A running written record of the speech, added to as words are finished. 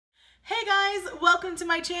Hey guys, welcome to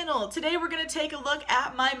my channel. Today we're going to take a look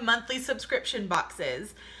at my monthly subscription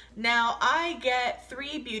boxes. Now I get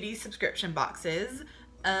 3 beauty subscription boxes.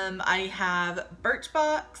 I have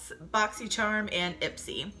Birchbox, Boxycharm, and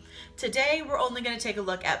Ipsy. Today we're only going to take a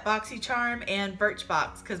look at Boxycharm and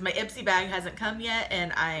Birchbox because my Ipsy bag hasn't come yet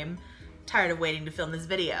and I'm tired of waiting to film this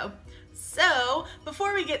video. So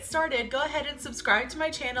before we get started, go ahead and subscribe to my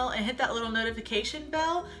channel and hit that little notification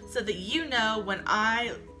bell so that you know when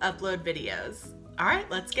I upload videos. All right,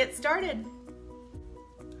 let's get started.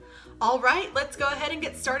 All right, let's go ahead and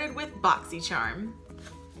get started with Boxycharm.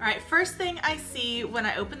 All right, first thing I see when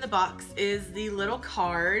I open the box is the little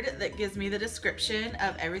card that gives me the description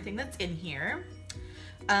of everything that's in here.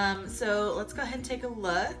 So let's go ahead and take a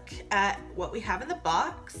look at what we have in the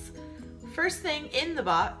box. First thing in the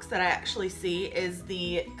box that I actually see is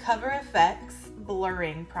the Cover FX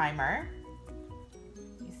Blurring Primer.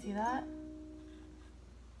 You see that?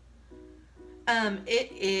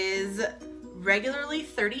 It is regularly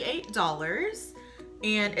 $38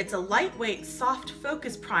 and it's a lightweight soft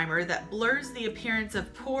focus primer that blurs the appearance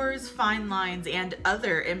of pores, fine lines, and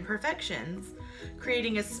other imperfections,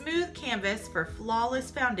 creating a smooth canvas for flawless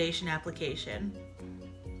foundation application.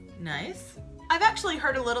 Nice. I've actually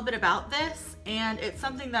heard a little bit about this and it's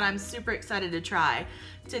something that I'm super excited to try.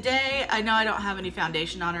 Today, I know I don't have any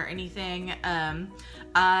foundation on or anything.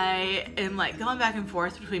 I am like going back and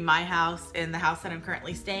forth between my house and the house that I'm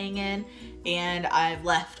currently staying in, and I've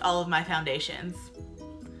left all of my foundations.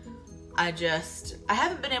 I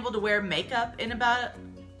haven't been able to wear makeup in about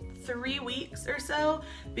 3 weeks or so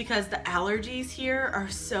because the allergies here are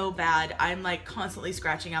so bad. I'm like constantly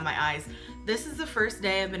scratching on my eyes. This is the first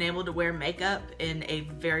day I've been able to wear makeup in a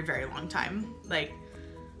very, very long time. Like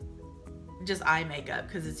just eye makeup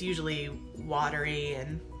because it's usually watery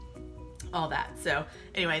and all that. So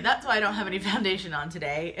anyway, that's why I don't have any foundation on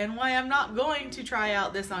today and why I'm not going to try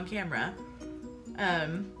out this on camera.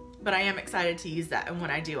 But I am excited to use that, and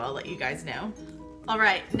when I do, I'll let you guys know. All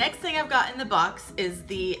right, next thing I've got in the box is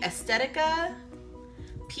the Estetica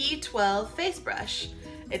P12 face brush.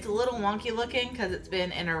 It's a little wonky looking because it's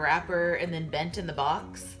been in a wrapper and then bent in the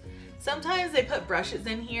box. Sometimes they put brushes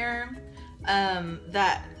in here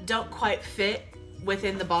that don't quite fit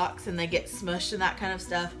within the box and they get smushed and that kind of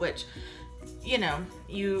stuff, which, you know,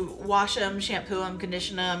 you wash them, shampoo them,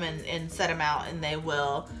 condition them, and set them out and they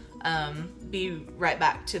will be right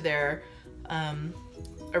back to their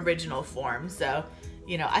original form. So,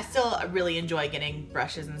 you know, I still really enjoy getting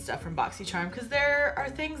brushes and stuff from Boxycharm because there are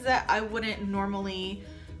things that I wouldn't normally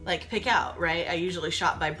like pick out, right? I usually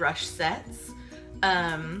shop by brush sets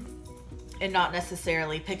and not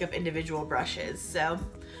necessarily pick up individual brushes. So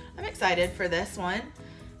I'm excited for this one.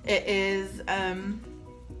 It is,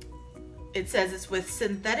 it says it's with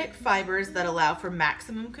synthetic fibers that allow for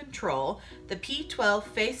maximum control. The P12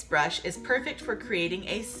 face brush is perfect for creating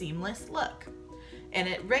a seamless look. And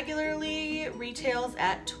it regularly retails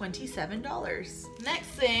at $27. Next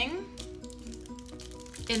thing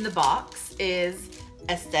in the box is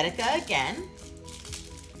Estetica again.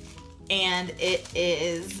 And it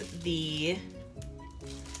is the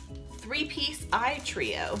 3-piece eye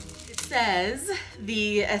trio. It says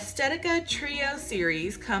the Estetica Trio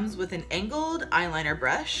series comes with an angled eyeliner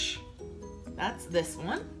brush. That's this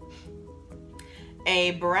one.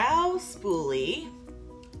 A brow spoolie,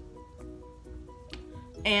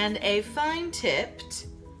 and a fine-tipped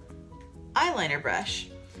eyeliner brush.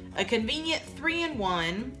 A convenient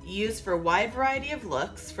 3-in-1 used for a wide variety of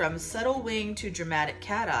looks from subtle wing to dramatic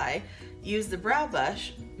cat eye. Use the brow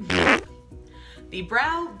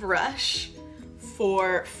brush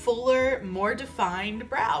for fuller, more defined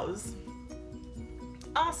brows.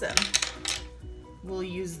 Awesome. We'll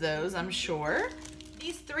use those, I'm sure.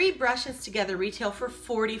 These 3 brushes together retail for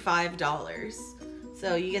 $45.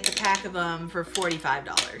 So you get the pack of them for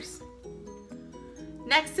 $45.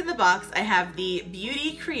 Next in the box, I have the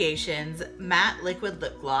Beauty Creations Matte Liquid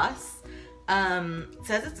Lip Gloss. It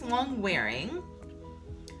says it's long wearing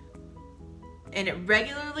and it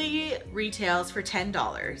regularly retails for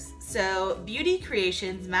 $10. So Beauty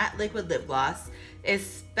Creations Matte Liquid Lip Gloss is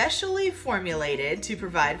specially formulated to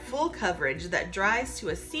provide full coverage that dries to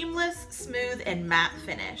a seamless, smooth, and matte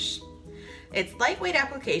finish. Its lightweight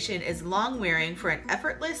application is long wearing for an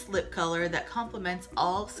effortless lip color that complements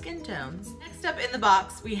all skin tones. Next up in the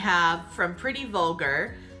box, we have from Pretty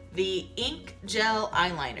Vulgar, the Ink Gel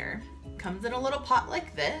Eyeliner. Comes in a little pot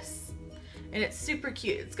like this, and it's super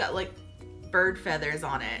cute. It's got like bird feathers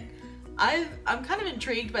on it. I'm kind of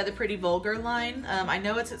intrigued by the Pretty Vulgar line. I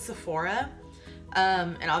know it's at Sephora,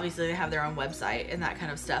 and obviously they have their own website and that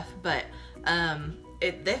kind of stuff, but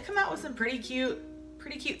they've come out with some pretty cute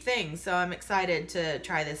pretty cute thing, so I'm excited to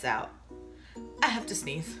try this out. I have to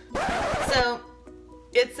sneeze. So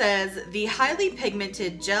it says, the highly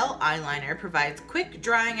pigmented gel eyeliner provides quick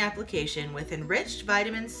drying application with enriched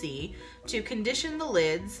vitamin C to condition the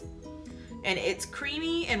lids, and its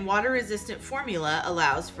creamy and water-resistant formula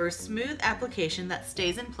allows for smooth application that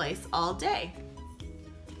stays in place all day.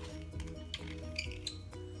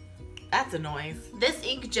 That's a noise. This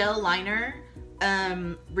ink gel liner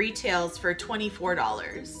retails for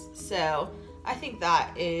 $24. So I think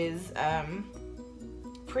that is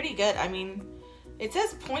pretty good. I mean, it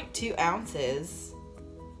says 0.2 ounces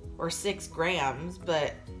or 6 grams,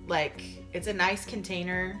 but like it's a nice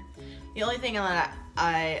container. The only thing that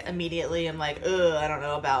I immediately am like, ugh, I don't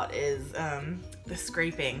know about is the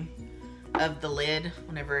scraping of the lid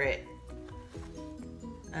whenever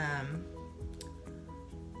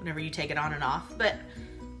you take it on and off, but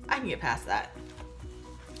I can get past that.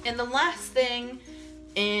 And the last thing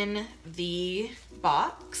in the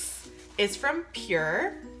box is from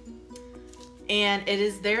Pure, and it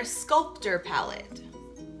is their Sculptor palette.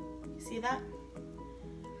 See that?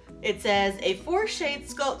 It says a 4-shade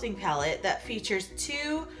sculpting palette that features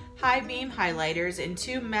 2 high beam highlighters and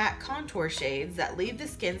 2 matte contour shades that leave the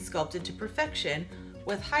skin sculpted to perfection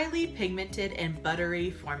with highly pigmented and buttery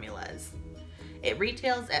formulas. It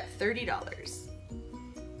retails at $30.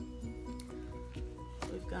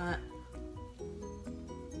 We've got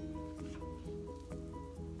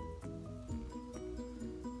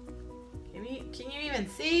can you even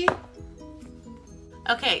see?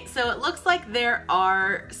 Okay, so it looks like there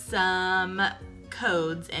are some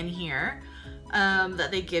codes in here that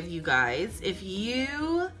they give you guys. If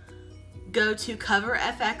you go to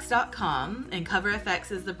coverfx.com, and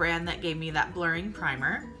CoverFX is the brand that gave me that blurring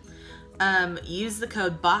primer, use the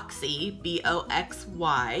code BOXY,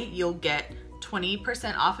 B-O-X-Y, you'll get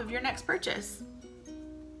 20% off of your next purchase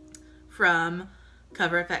from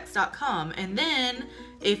coverfx.com. And then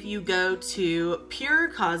if you go to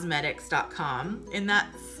purecosmetics.com, and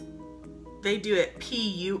they do it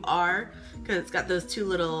P-U-R because it's got those the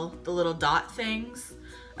little dot things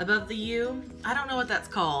above the U. I don't know what that's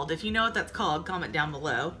called. If you know what that's called, comment down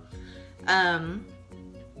below.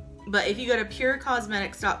 But if you go to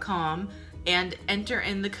purecosmetics.com and enter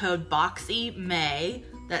in the code BOXYMAY,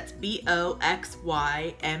 that's B-O-X-Y-M-A-Y,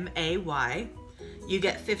 you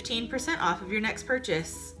get 15% off of your next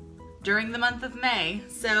purchase during the month of May.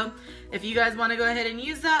 So if you guys want to go ahead and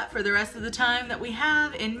use that for the rest of the time that we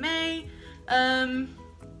have in May, go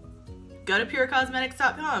to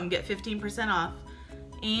purecosmetics.com, get 15% off.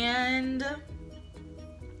 And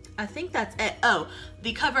I think that's it. Oh,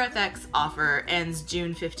 the CoverFX offer ends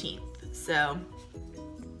June 15th. So,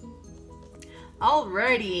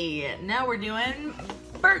 alrighty, now we're doing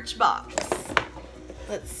Birchbox.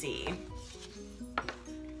 Let's see.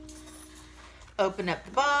 Open up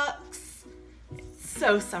the box. It's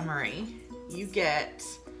so summery. You get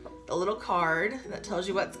a little card that tells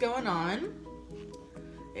you what's going on.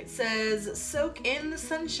 It says, soak in the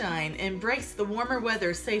sunshine, embrace the warmer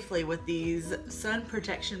weather safely with these sun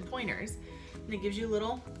protection pointers. And it gives you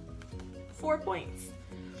little 4 points.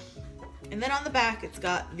 And then on the back, it's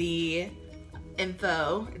got the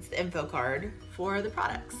info. It's the info card for the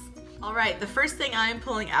products. All right, the first thing I'm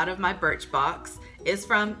pulling out of my Birchbox is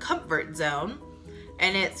from Comfort Zone,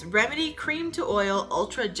 and it's Remedy Cream to Oil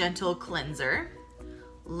Ultra Gentle Cleanser.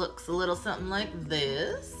 Looks a little something like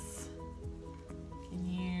this.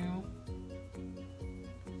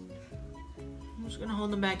 I'm just gonna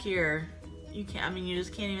hold them back here. You can't, I mean, you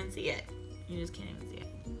just can't even see it. You just can't even see it.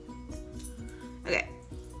 Okay.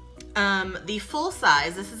 The full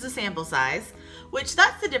size, this is a sample size, which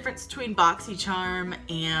that's the difference between Boxycharm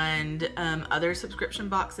and other subscription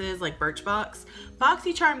boxes like Birchbox.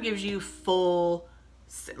 Boxycharm gives you full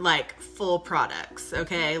products,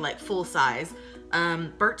 okay, like full size.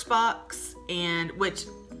 Birchbox and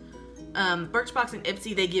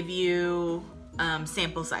Ipsy, they give you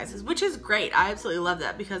sample sizes, which is great. I absolutely love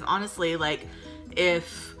that because honestly, like,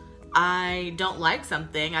 if I don't like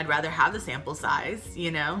something, I'd rather have the sample size, you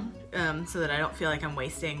know, so that I don't feel like I'm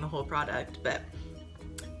wasting the whole product, but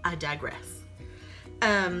I digress.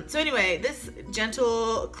 So anyway, this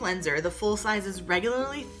gentle cleanser, the full size, is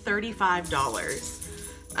regularly $35.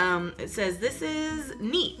 It says, this is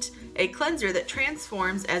neat, a cleanser that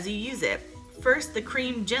transforms as you use it. First, the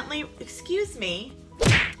cream gently, excuse me.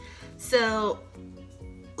 So,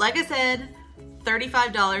 like I said,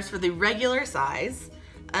 $35 for the regular size,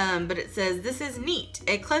 but it says, this is neat,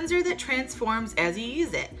 a cleanser that transforms as you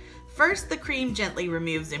use it. First, the cream gently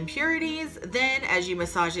removes impurities, then as you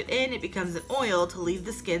massage it in, it becomes an oil to leave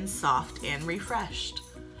the skin soft and refreshed.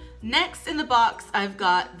 Next in the box, I've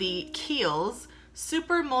got the Kiehl's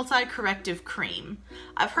Super Multi-Corrective Cream.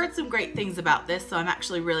 I've heard some great things about this, so I'm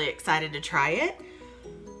actually really excited to try it.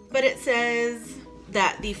 But it says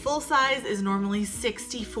that the full size is normally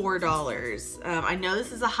 $64. I know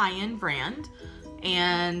this is a high-end brand,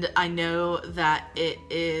 and I know that it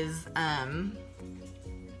is,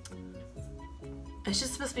 it's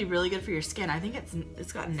just supposed to be really good for your skin. I think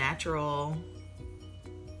it's got natural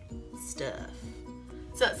stuff.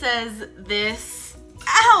 So it says this,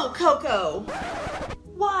 ow, Coco,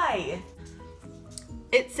 why?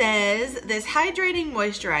 It says this hydrating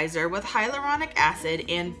moisturizer with hyaluronic acid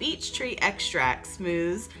and beech tree extract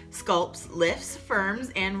smooths, sculpts, lifts,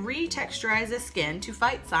 firms, and re-texturizes skin to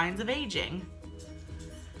fight signs of aging.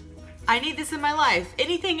 I need this in my life.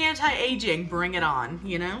 Anything anti-aging, bring it on,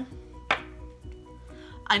 you know?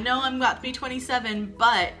 I know I'm about to be 27,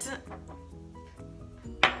 but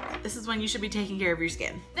this is when you should be taking care of your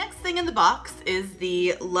skin. Next thing in the box is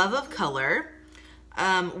the Love of Color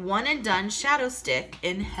One and Done Shadow Stick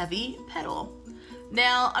in Heavy Petal.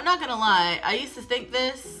 Now, I'm not gonna lie, I used to think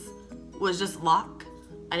this was just lock.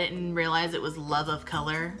 I didn't realize it was Love of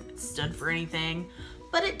Color. It stood for anything,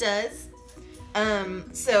 but it does.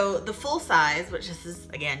 So the full size, which is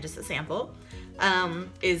again just a sample,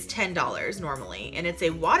 is $10 normally, and it's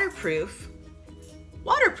a waterproof.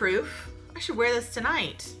 I should wear this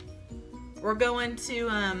tonight. We're going to,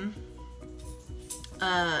 I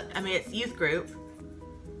mean, it's youth group,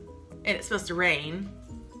 and it's supposed to rain,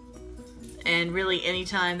 and really any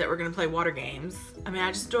time that we're gonna play water games. I mean,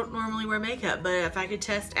 I just don't normally wear makeup, but if I could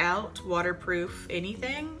test out waterproof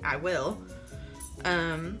anything, I will.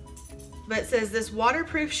 But it says this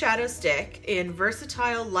waterproof shadow stick in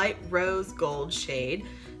versatile light rose gold shade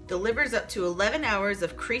delivers up to 11 hours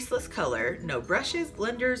of creaseless color, no brushes,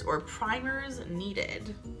 blenders, or primers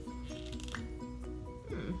needed.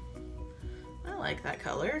 I like that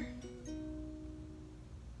color.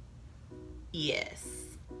 Yes.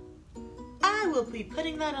 I will be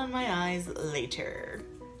putting that on my eyes later,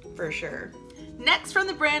 for sure. Next, from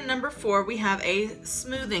the brand number 4, we have a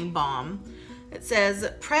smoothing balm. It says,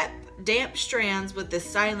 prep damp strands with this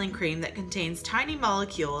styling cream that contains tiny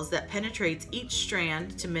molecules that penetrates each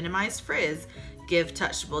strand to minimize frizz, give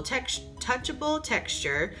touchable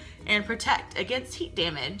texture, and protect against heat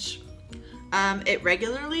damage. It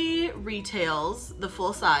regularly retails the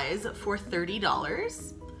full size for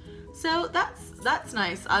 $30. So that's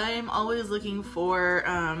nice. I'm always looking for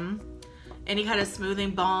any kind of smoothing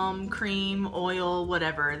balm, cream, oil,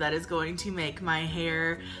 whatever that is going to make my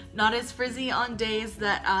hair not as frizzy on days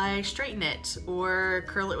that I straighten it or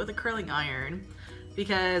curl it with a curling iron,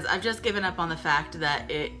 because I've just given up on the fact that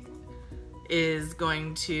it is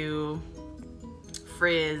going to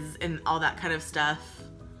frizz and all that kind of stuff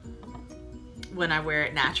when I wear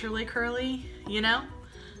it naturally curly, you know?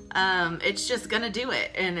 It's just gonna do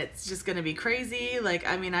it, and it's just gonna be crazy. Like,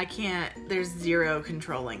 I mean, there's zero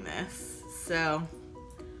controlling this. So,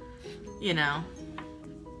 you know,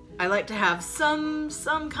 I like to have some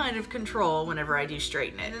kind of control whenever I do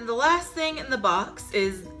straighten it. And then the last thing in the box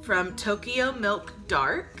is from Tokyo Milk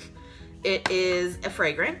Dark. It is a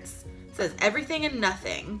fragrance. It says everything and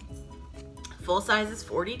nothing. Full size is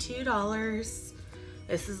 $42.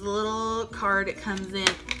 This is the little card it comes in.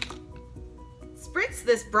 Spritz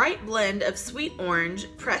this bright blend of sweet orange,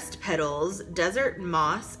 pressed petals, desert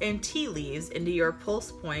moss, and tea leaves into your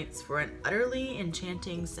pulse points for an utterly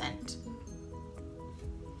enchanting scent.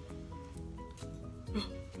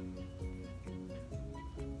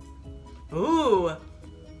 Ooh.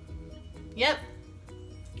 Yep.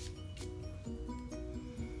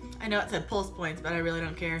 I know it said pulse points, but I really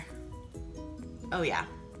don't care. Oh yeah,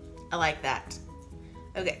 I like that.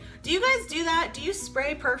 Okay, do you guys do that? Do you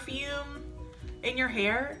spray perfume in your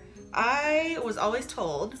hair? I was always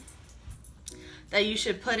told that you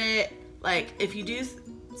should put it, like, if you do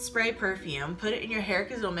spray perfume, put it in your hair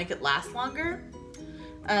because it'll make it last longer,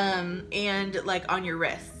 and like on your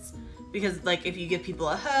wrists, because like if you give people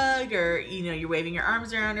a hug or, you know, you're waving your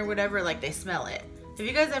arms around or whatever, like they smell it. Have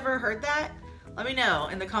you guys ever heard that? Let me know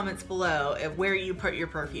in the comments below where you put your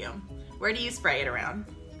perfume. Where do you spray it around?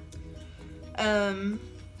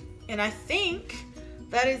 And I think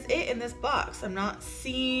that is it in this box. I'm not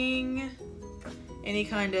seeing any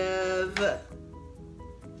kind of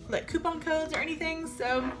like coupon codes or anything,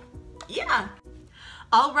 so yeah.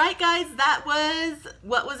 All right, guys, that was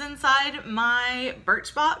what was inside my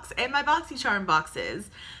Birchbox and my Boxycharm boxes.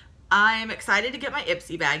 I'm excited to get my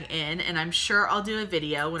Ipsy bag in, and I'm sure I'll do a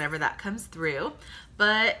video whenever that comes through.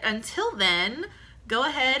 But until then, go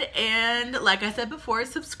ahead and, like I said before,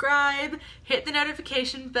 subscribe, hit the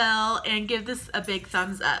notification bell, and give this a big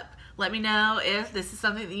thumbs up. Let me know if this is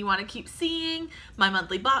something that you want to keep seeing, my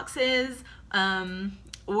monthly boxes,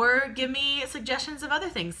 or give me suggestions of other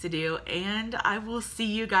things to do, and I will see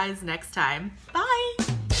you guys next time. Bye!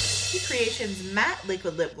 Beauty Creations Matte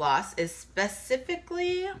Liquid Lip Gloss is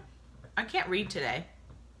specifically, I can't read today.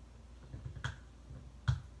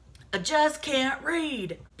 I just can't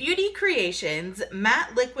read. Beauty Creations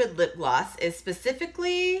Matte Liquid Lip Gloss is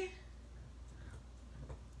specifically,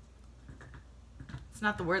 it's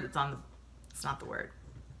not the word that's on the, it's not the word.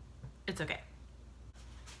 It's okay.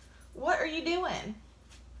 What are you doing?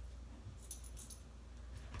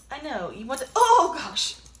 I know, you want to, oh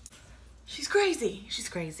gosh. She's crazy, she's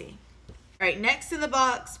crazy. All right, next in the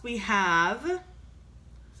box we have,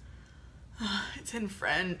 it's in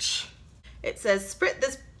French. It says, sprit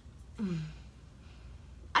this,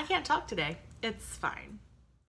 I can't talk today. It's fine.